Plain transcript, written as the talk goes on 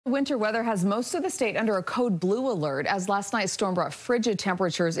Winter weather has most of the state under a code blue alert as last night's storm brought frigid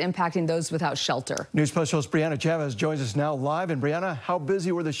temperatures impacting those without shelter. News Plus host Brianna Chavez joins us now live. And Brianna, how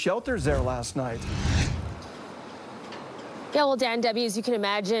busy were the shelters there last night? Yeah, well, Dan, Debbie, as you can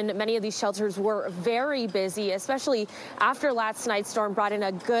imagine, many of these shelters were very busy, especially after last night's storm brought in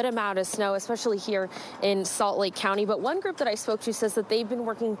a good amount of snow, especially here in Salt Lake County. But one group that I spoke to says that they've been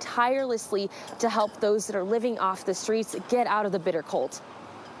working tirelessly to help those that are living off the streets get out of the bitter cold.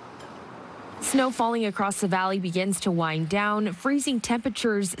 Snow falling across the valley begins to wind down. Freezing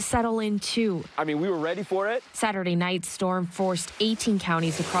temperatures settle in too. I mean, we were ready for it. Saturday night's storm forced 18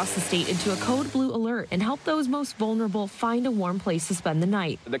 counties across the state into a code blue alert and helped those most vulnerable find a warm place to spend the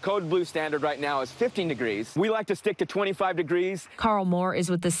night. The code blue standard right now is 15 degrees. We like to stick to 25 degrees. Carl Moore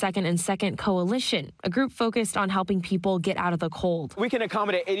is with the Second and Second Coalition, a group focused on helping people get out of the cold. We can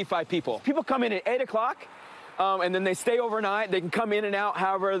accommodate 85 people. People come in at 8 o'clock. And then they stay overnight. They can come in and out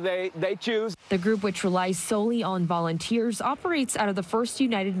however they choose. The group, which relies solely on volunteers, operates out of the First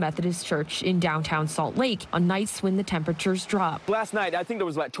United Methodist Church in downtown Salt Lake on nights when the temperatures drop. Last night, I think there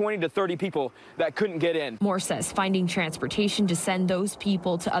was like 20 to 30 people that couldn't get in. Moore says finding transportation to send those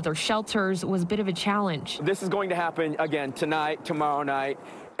people to other shelters was a bit of a challenge. This is going to happen again tonight, tomorrow night,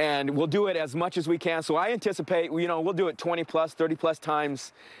 and we'll do it as much as we can. So I anticipate, we'll do it 20 plus, 30 plus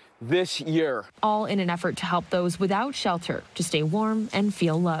times this year. All in an effort to help those without shelter to stay warm and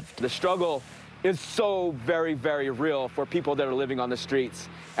feel loved. The struggle is so very, very real for people that are living on the streets,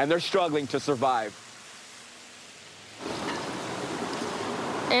 and they're struggling to survive.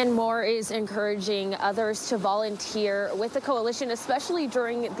 And Moore is encouraging others to volunteer with the coalition, especially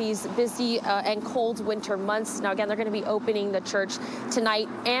during these busy and cold winter months. Now, again, they're going to be opening the church tonight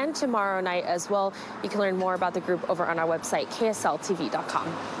and tomorrow night as well. You can learn more about the group over on our website,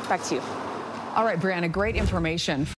 ksltv.com. Back to you. All right, Brianna, great information.